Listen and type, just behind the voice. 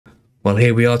Well,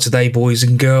 here we are today, boys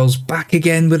and girls, back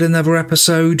again with another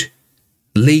episode.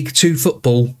 League 2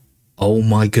 football. Oh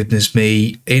my goodness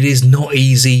me, it is not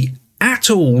easy at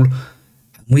all.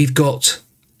 We've got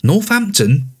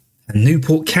Northampton and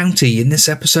Newport County in this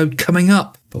episode coming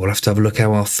up. But we'll have to have a look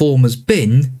how our form has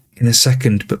been in a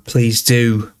second. But please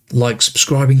do like,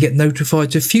 subscribe and get notified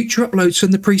to future uploads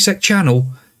from the Presec channel.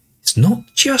 It's not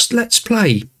just Let's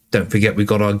Play. Don't forget we've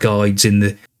got our guides in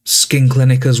the skin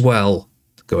clinic as well.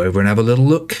 Go over and have a little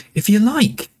look if you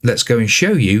like. Let's go and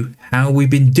show you how we've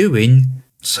been doing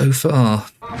so far.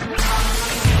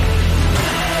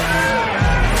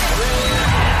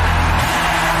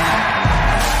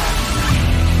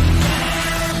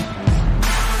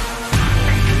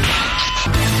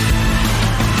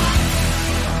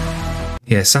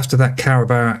 Yes, after that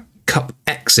Carabao Cup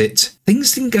exit,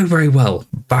 things didn't go very well.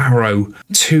 Barrow,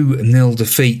 2-0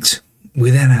 defeat. We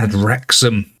then had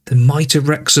Wrexham. The might of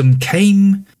Wrexham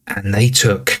came and they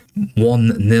took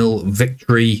 1-0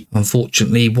 victory.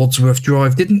 Unfortunately, Wadsworth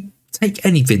Drive didn't take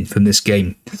anything from this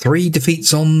game. 3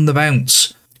 defeats on the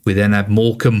bounce. We then had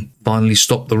Morecambe finally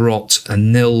stop the rot, a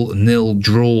 0-0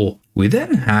 draw. We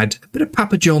then had a bit of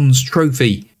Papa John's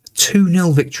trophy.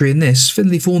 2-0 victory in this.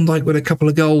 Finley Thorndyke with a couple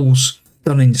of goals.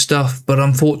 Stunning stuff, but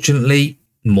unfortunately,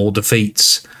 more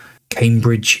defeats.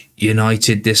 Cambridge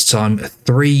United this time, a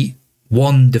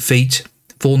 3-1 defeat.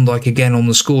 Thorndyke again on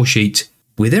the score sheet.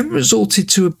 We then resorted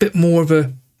to a bit more of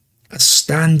a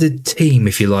standard team,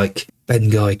 if you like. Ben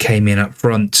Guy came in up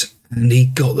front and he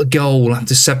got the goal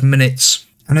after 7 minutes.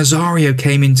 And Azario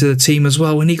came into the team as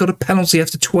well and he got a penalty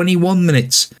after 21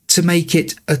 minutes to make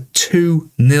it a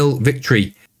 2-0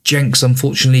 victory. Jenks,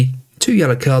 unfortunately, 2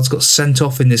 yellow cards, got sent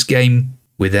off in this game.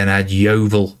 We then had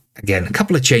Yeovil. Again, a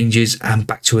couple of changes and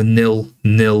back to a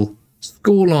 0-0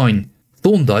 scoreline.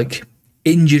 Thorndyke,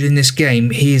 injured in this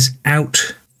game. He is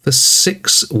out for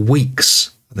 6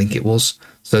 weeks, I think it was.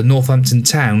 So Northampton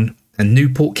Town and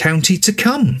Newport County to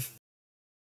come.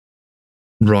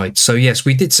 Right, so yes,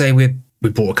 we did say we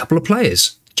bought a couple of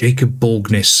players. Jacob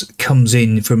Borgness comes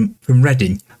in from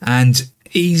Reading and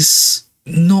he's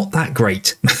not that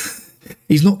great.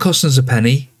 He's not costing us a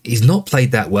penny. He's not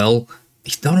played that well.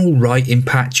 He's done all right in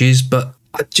patches, but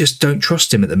I just don't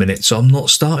trust him at the minute, so I'm not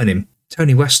starting him.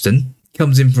 Tony Weston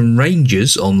comes in from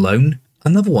Rangers on loan.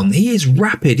 Another one. He is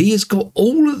rapid. He has got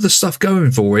all of the stuff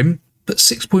going for him, but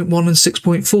 6.1 and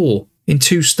 6.4 in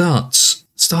 2 starts.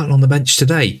 Starting on the bench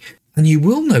today. And you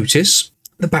will notice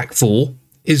the back 4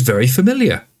 is very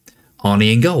familiar.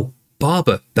 Arnie in goal.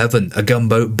 Barber, Bevan,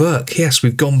 Agumbo, Burke. Yes,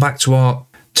 we've gone back to our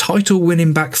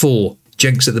title-winning back 4.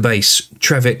 Jenks at the base,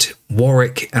 Trevitt,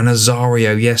 Warwick and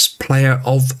Azario. Yes, player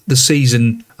of the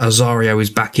season. Azario is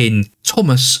back in.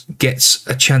 Thomas gets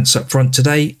a chance up front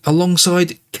today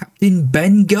alongside Captain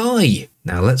Ben Guy.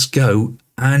 Now let's go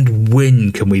and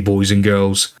win, can we, boys and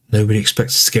girls? Nobody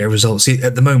expects us to get a result. See,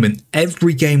 at the moment,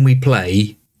 every game we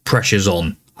play, pressure's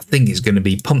on. I think it's going to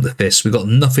be pump the fist. We've got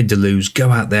nothing to lose.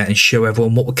 Go out there and show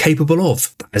everyone what we're capable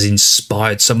of. That has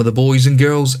inspired some of the boys and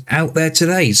girls out there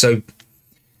today. So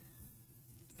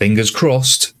fingers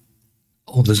crossed.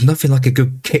 Oh, there's nothing like a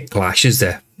good kick clash, is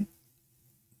there?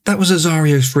 That was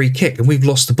Azario's free kick, and we've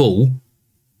lost the ball.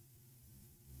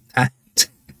 And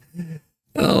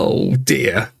oh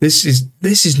dear, this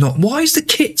is not. Why is the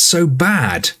kit so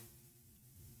bad?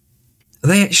 Are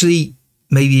they actually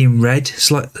maybe in red,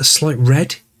 a slight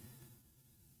red?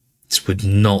 This would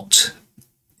not.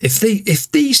 If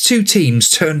these 2 teams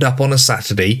turned up on a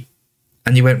Saturday,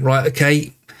 and you went, right,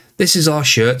 okay, this is our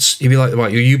shirts. You'd be like,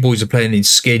 right, you boys are playing in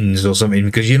skins or something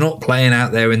because you're not playing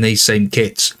out there in these same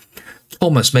kits.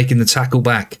 Thomas making the tackle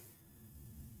back.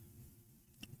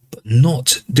 But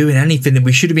not doing anything that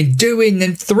we should have been doing.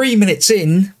 Then 3 minutes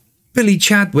in, Billy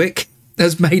Chadwick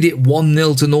has made it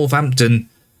 1-0 to Northampton.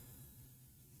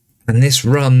 And this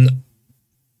run,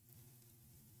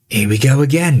 here we go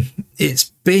again.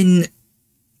 It's been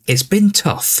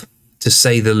tough, to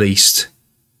say the least.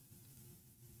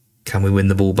 Can we win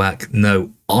the ball back?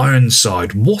 No.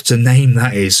 Ironside. What a name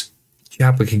that is.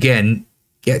 Chadwick again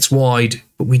gets wide,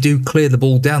 but we do clear the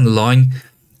ball down the line.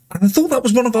 And I thought that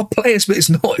was one of our players, but it's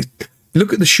not.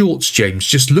 Look at the shorts, James.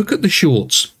 Just look at the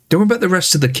shorts. Don't worry about the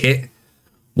rest of the kit.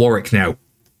 Warwick now.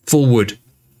 Forward.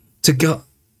 To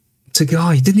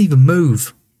Guy. Didn't even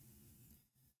move.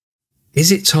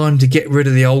 Is it time to get rid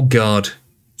of the old guard?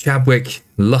 Chadwick,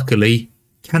 luckily,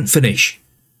 can't finish.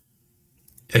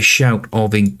 A shout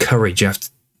of encourage after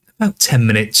about 10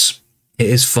 minutes. It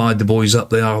has fired the boys up.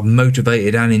 They are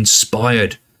motivated and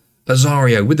inspired.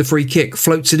 Azario with the free kick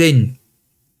floats it in.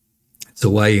 It's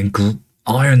away and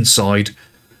Ironside.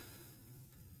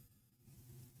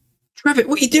 Trevitt,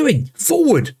 what are you doing?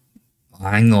 Forward.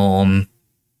 hang on.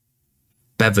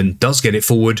 Bevan does get it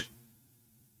forward.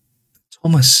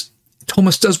 Thomas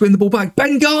does win the ball back.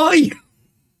 Ben Guy!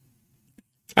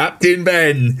 Captain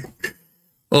Ben.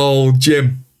 Oh,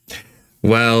 Jim.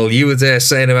 Well, you were there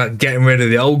saying about getting rid of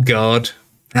the old guard.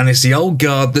 And it's the old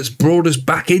guard that's brought us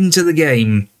back into the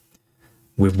game.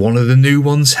 With one of the new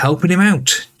ones helping him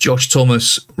out. Josh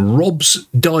Thomas robs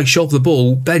Dyche off the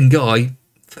ball. Ben Guy,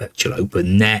 virtual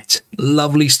open net.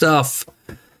 Lovely stuff.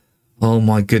 Oh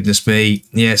my goodness me.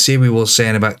 Yes, here we were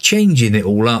saying about changing it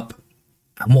all up.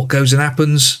 And what goes and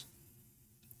happens?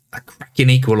 A cracking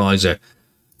equaliser.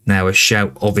 Now a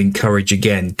shout of encourage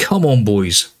again. Come on,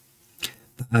 boys.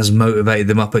 That has motivated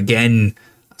them up again.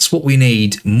 That's what we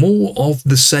need. More of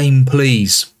the same,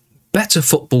 please. Better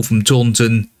football from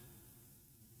Taunton.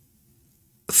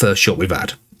 First shot we've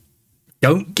had.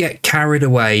 Don't get carried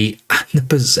away. And the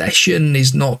possession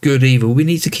is not good either. We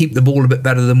need to keep the ball a bit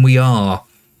better than we are.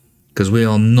 Because we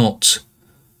are not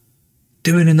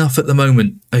doing enough at the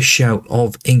moment. A shout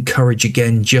of encourage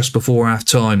again just before half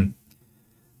time.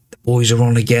 The boys are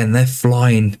on again. They're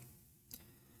flying.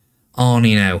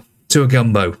 Arnie now to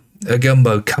Agumbo.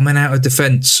 Agumbo coming out of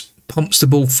defence. Pumps the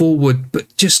ball forward.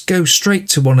 But just goes straight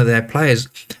to one of their players.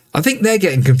 I think they're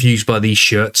getting confused by these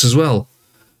shirts as well.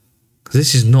 Because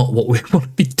this is not what we want to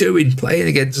be doing. Playing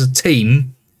against a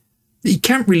team that you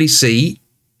can't really see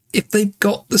if they've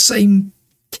got the same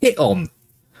kit on.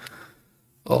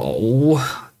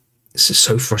 Oh, this is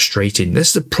so frustrating.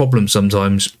 That's the problem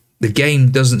sometimes. The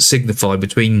game doesn't signify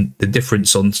between the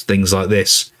difference on things like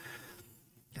this.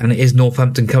 And it is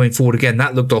Northampton coming forward again.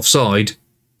 That looked offside.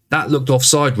 That looked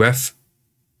offside, ref.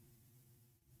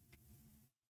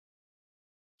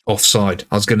 Offside.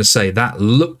 I was going to say that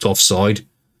looked offside.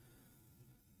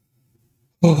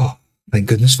 Oh, thank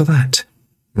goodness for that.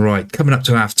 Right, coming up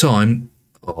to half time.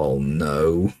 Oh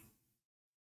no.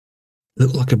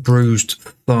 Looked like a bruised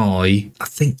thigh. I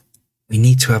think we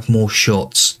need to have more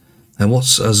shots. And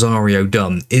what's Azario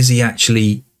done? Is he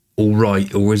actually all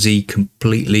right, or is he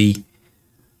completely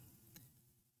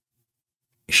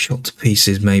shot to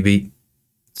pieces? Maybe.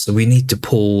 So we need to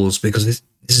pause, because this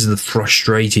is the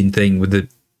frustrating thing with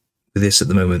this at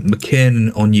the moment.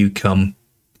 McKiernan on you come.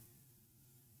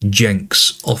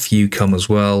 Jenks off you come as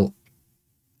well.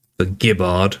 For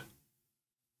Gibbard.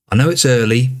 I know it's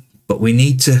early, but we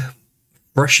need to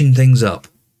freshen things up.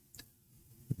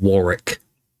 Warwick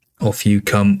off you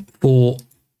come for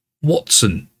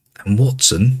Watson. And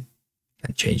Watson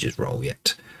can't change his role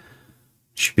yet.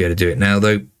 Should be able to do it now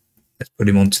though. Let's put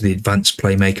him onto the advanced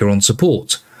playmaker on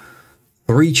support.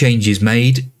 3 changes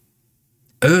made.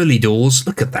 Early doors.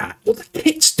 Look at that. What the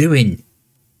kit's doing.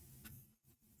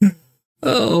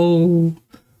 Oh.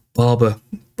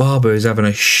 Barber is having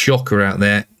a shocker out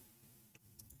there.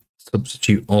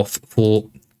 Substitute off for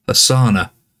Asana.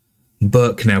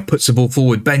 Burke now puts the ball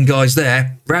forward. Ben Guy's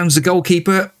there. Rounds the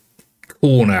goalkeeper.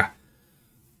 Corner.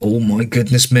 Oh my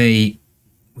goodness me.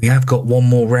 We have got one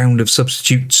more round of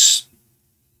substitutes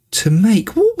to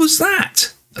make. What was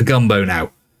that? A gumbo now.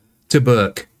 To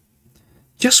Burke.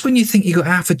 Just when you think you got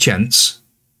half a chance.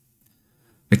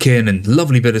 McKiernan,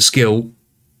 lovely bit of skill.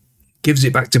 Gives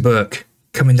it back to Burke.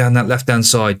 Coming down that left-hand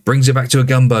side. Brings it back to a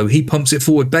gumbo. He pumps it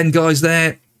forward. Ben Guy's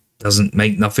there. Doesn't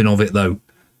make nothing of it though.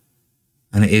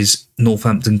 And it is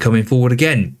Northampton coming forward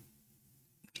again.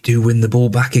 We do win the ball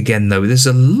back again though. There's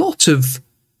a lot of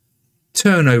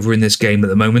turnover in this game at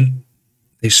the moment.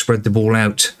 They've spread the ball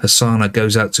out. Hasana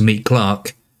goes out to meet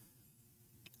Clark.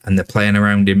 And they're playing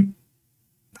around him.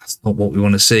 That's not what we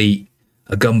want to see.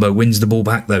 Agumbo wins the ball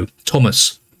back though.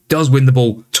 Thomas does win the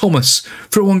ball. Thomas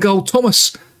for one goal.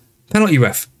 Thomas. Penalty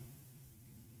ref.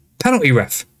 Penalty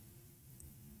ref.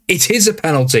 It is a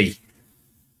penalty.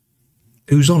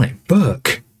 Who's on it?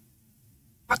 Burke.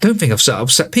 I don't think I've set up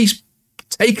set piece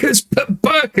takers, but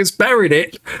Burke has buried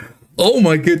it. Oh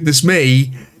my goodness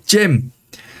me. Jim,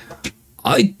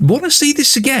 I want to see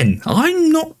this again.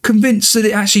 I'm not convinced that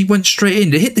it actually went straight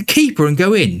in to hit the keeper and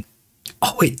go in.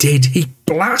 Oh, it did. He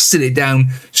blasted it down.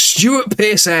 Stuart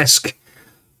Pearce-esque.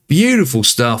 Beautiful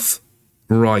stuff.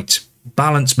 Right.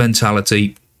 Balanced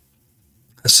mentality.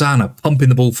 Asana pumping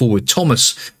the ball forward.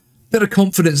 Thomas, bit of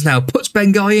confidence now. Puts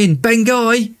Ben Guy in. Ben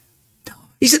Guy.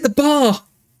 He's at the bar.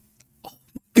 Oh,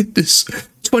 my goodness.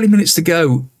 20 minutes to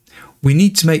go. We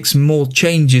need to make some more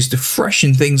changes to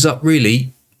freshen things up,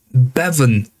 really.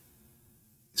 Bevan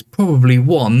is probably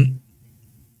one.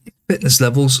 Fitness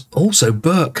levels. Also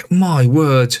Burke. My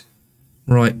word.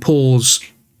 Right, pause.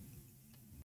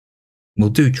 We'll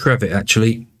do Trevitt,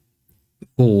 actually.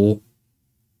 For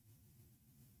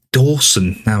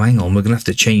Dawson. Now, hang on. We're going to have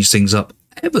to change things up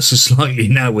ever so slightly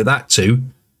now with that too.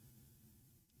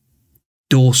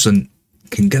 Dawson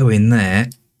can go in there.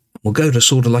 We'll go to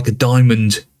sort of like a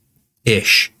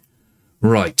diamond-ish.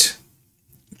 Right.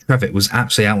 Trevitt was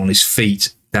absolutely out on his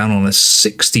feet, down on a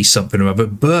 60-something or other.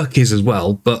 Burke is as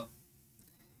well, but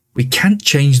we can't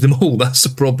change them all. That's the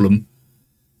problem.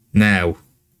 Now, a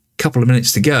couple of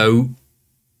minutes to go.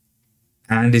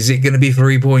 And is it going to be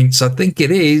 3 points? I think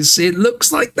it is. It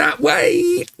looks like that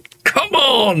way. Come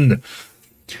on.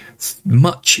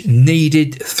 Much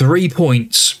needed 3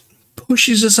 points.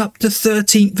 Pushes us up to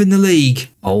 13th in the league.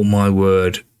 Oh my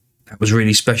word. That was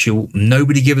really special.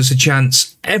 Nobody give us a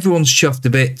chance. Everyone's chuffed a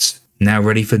bit. Now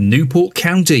ready for Newport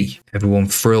County. Everyone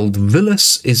thrilled.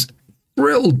 Villas is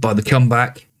thrilled by the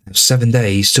comeback. 7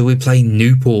 days till we play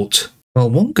Newport. Well,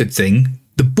 one good thing,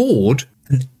 the board,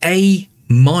 an A-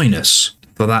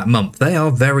 for that month. They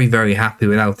are very, very happy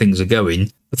with how things are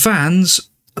going. The fans,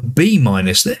 a B-.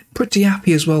 They're pretty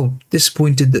happy as well.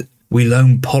 Disappointed that we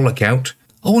loaned Pollock out.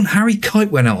 Oh, and Harry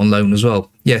Kite went out on loan as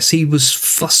well. Yes, he was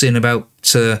fussing about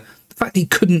the fact he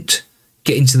couldn't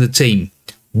get into the team.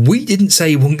 We didn't say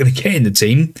he wasn't going to get in the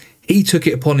team. He took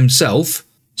it upon himself,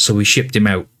 so we shipped him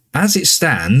out. As it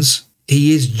stands,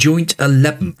 he is joint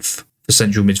 11th for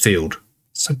central midfield.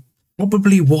 So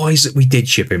probably wise that we did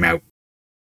ship him out.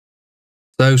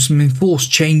 So some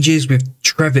enforced changes with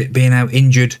Trevitt being out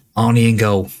injured. Arnie in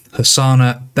goal.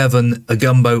 Hassana, Bevan,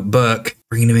 Agumbo, Burke.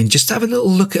 Bringing him in. Just have a little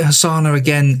look at Hassana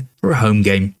again for a home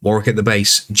game. Warwick at the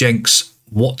base. Jenks,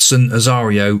 Watson,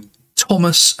 Azario,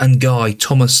 Thomas and Guy.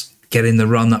 Thomas getting the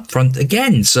run up front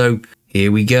again. So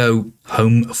here we go.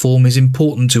 Home form is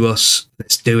important to us.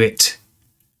 Let's do it.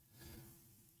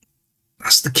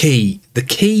 That's the key. The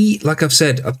key, like I've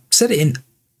said it in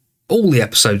all the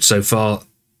episodes so far.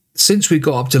 Since we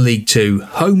got up to League 2,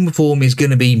 home form is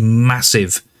going to be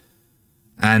massive.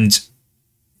 And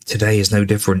today is no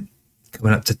different.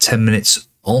 Coming up to 10 minutes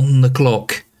on the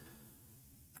clock.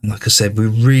 And like I said, we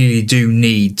really do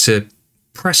need to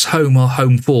press home our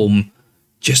home form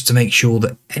just to make sure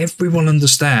that everyone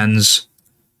understands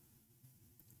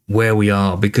where we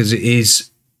are. Because it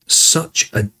is such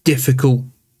a difficult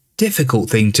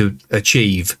thing to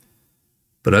achieve.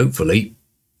 But hopefully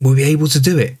we'll be able to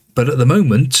do it. But at the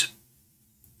moment,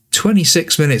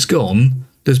 26 minutes gone,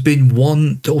 there's been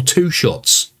 1 or 2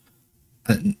 shots.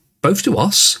 Both to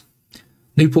us.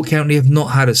 Newport County have not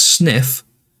had a sniff.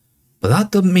 But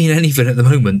that doesn't mean anything at the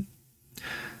moment.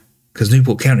 Because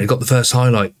Newport County got the first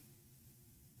highlight.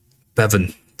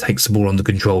 Bevan takes the ball under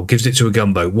control. Gives it to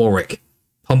Agumbo. Warwick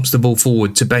pumps the ball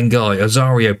forward to Bengai.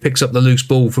 Azario picks up the loose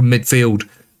ball from midfield.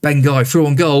 Bengai through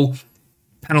on goal.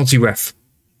 Penalty ref.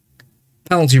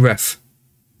 Penalty ref.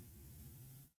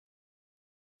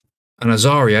 And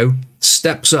Azario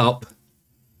steps up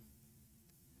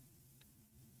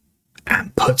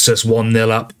and puts us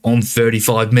 1-0 up on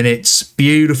 35 minutes.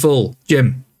 Beautiful.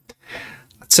 Jim,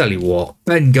 I tell you what,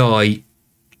 Bengai,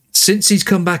 since he's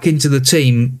come back into the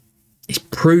team, he's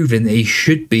proven that he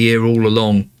should be here all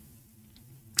along.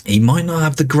 He might not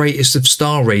have the greatest of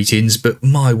star ratings, but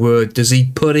my word, does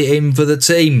he put it in for the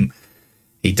team?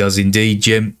 He does indeed,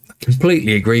 Jim. I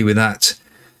completely agree with that.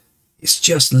 It's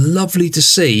just lovely to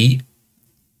see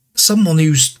someone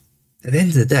who's, at the end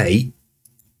of the day,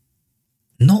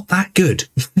 not that good.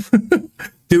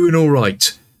 Doing all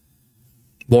right.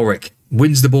 Warwick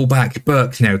wins the ball back.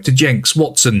 Burke now to Jenks.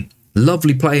 Watson.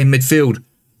 Lovely play in midfield.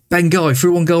 Bengai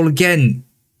through on goal again.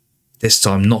 This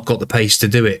time not got the pace to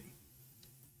do it.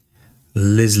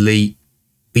 Lisley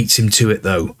beats him to it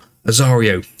though.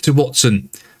 Azario to Watson.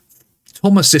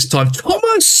 Thomas this time.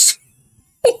 Thomas!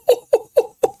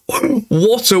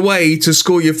 What a way to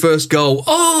score your first goal.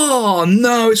 Oh,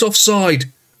 no, it's offside.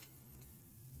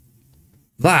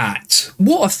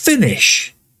 What a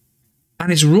finish.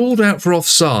 And it's ruled out for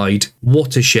offside.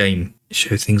 What a shame.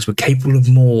 Show things we're capable of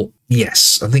more.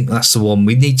 Yes, I think that's the one.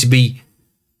 We need to be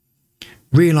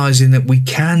realising that we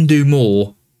can do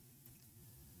more.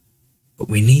 But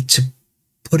we need to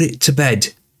put it to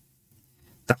bed.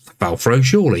 That's a foul throw,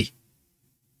 surely.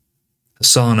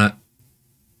 Hassana.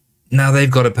 Now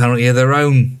they've got a penalty of their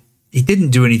own. He didn't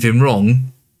do anything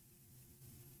wrong.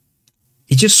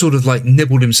 He just sort of like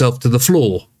nibbled himself to the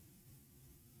floor.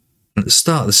 At the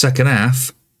start of the second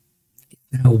half,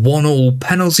 now 1-1,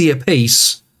 penalty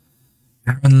apiece.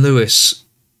 Aaron Lewis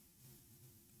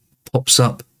pops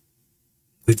up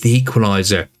with the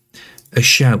equaliser. A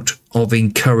shout of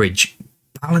encourage.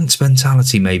 Balanced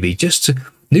mentality maybe. Just to,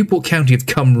 Newport County have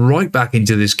come right back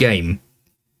into this game.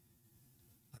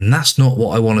 And that's not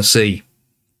what I want to see.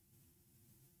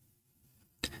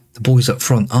 The boys up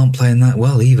front aren't playing that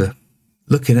well either.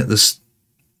 Looking at the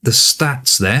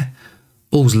stats there.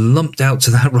 Ball's lumped out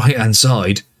to that right-hand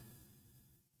side.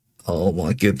 Oh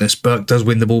my goodness. Burke does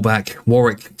win the ball back.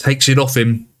 Warwick takes it off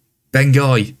him.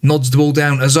 Bengai nods the ball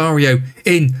down. Azario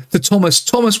in to Thomas.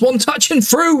 Thomas, one touch and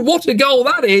through. What a goal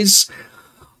that is.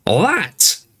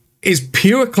 That is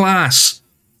pure class.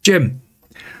 Jim,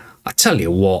 I tell you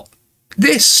what,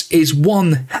 this is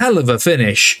one hell of a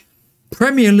finish.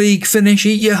 Premier League finish,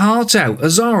 eat your heart out.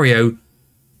 Azario,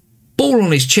 ball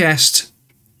on his chest.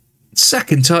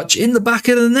 Second touch in the back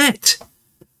of the net.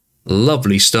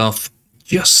 Lovely stuff.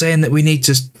 Just saying that we need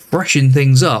to freshen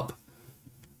things up.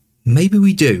 Maybe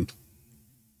we do.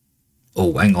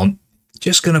 Oh, hang on.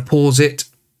 Just going to pause it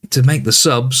to make the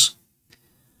subs.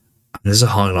 And there's a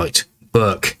highlight.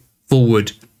 Burke,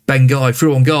 forward. Bengai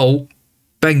through on goal.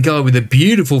 Bengai with a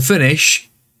beautiful finish.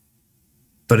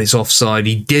 But it's offside.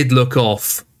 He did look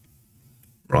off.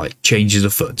 Right, changes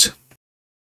of foot.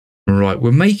 Right,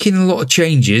 we're making a lot of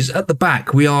changes. At the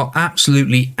back, we are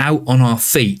absolutely out on our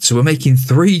feet. So we're making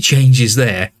 3 changes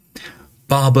there.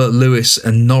 Barber, Lewis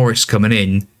and Norris coming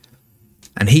in.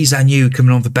 And he's Anu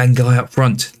coming on for Bengai up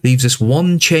front. Leaves us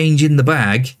 1 change in the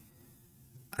bag.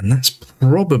 And that's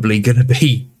probably going to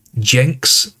be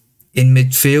Jenks in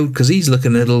midfield, because he's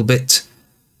looking a little bit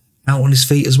out on his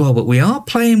feet as well. But we are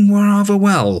playing rather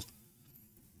well.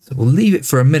 So we'll leave it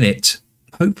for a minute.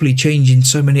 Hopefully changing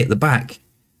so many at the back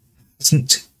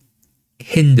hasn't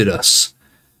hindered us.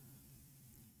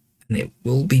 And it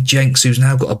will be Jenks who's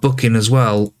now got a booking as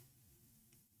well.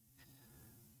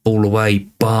 Ball away,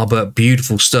 Barber,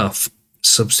 beautiful stuff.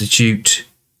 Substitute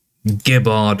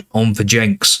Gibbard on for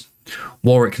Jenks.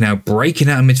 Warwick now breaking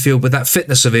out of midfield with that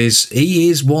fitness of his. He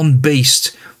is one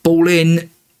beast. Ball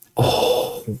in.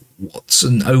 Oh,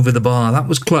 Watson over the bar. That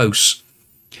was close.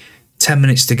 10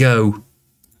 minutes to go.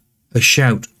 A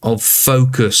shout of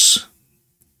focus.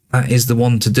 That is the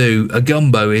one to do.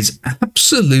 Agumbo is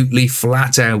absolutely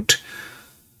flat out.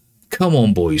 Come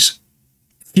on, boys.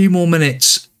 A few more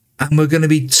minutes and we're going to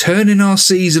be turning our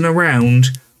season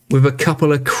around with a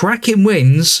couple of cracking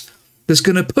wins that's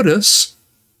going to put us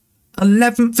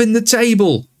 11th in the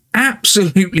table.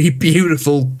 Absolutely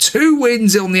beautiful. 2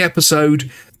 wins on the episode.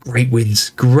 Great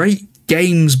wins. Great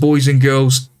games, boys and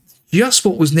girls. Just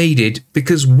what was needed,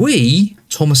 because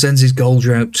Thomas ends his goal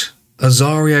drought.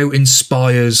 Azario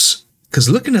inspires. Because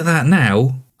looking at that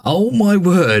now, oh my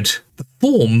word, the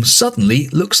form suddenly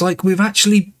looks like we've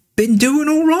actually been doing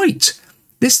all right.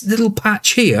 This little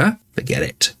patch here, forget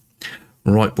it.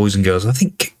 Right, boys and girls, I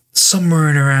think somewhere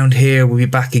in around here we'll be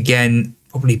back again.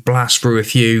 Probably blast through a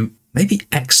few. Maybe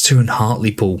Exeter and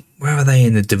Hartlepool. Where are they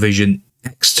in the division?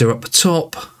 Exeter up the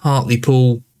top.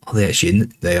 Hartlepool. Are they actually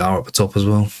in? They are up the top as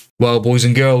well. Well, boys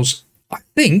and girls, I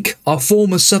think our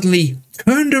form has suddenly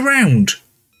turned around.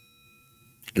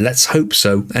 Let's hope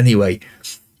so. Anyway,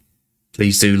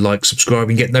 please do like, subscribe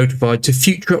and get notified to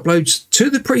future uploads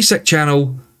to the Presec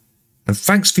channel. And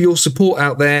thanks for your support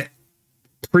out there.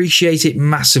 Appreciate it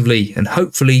massively. And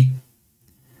hopefully,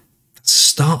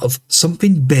 start of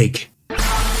something big.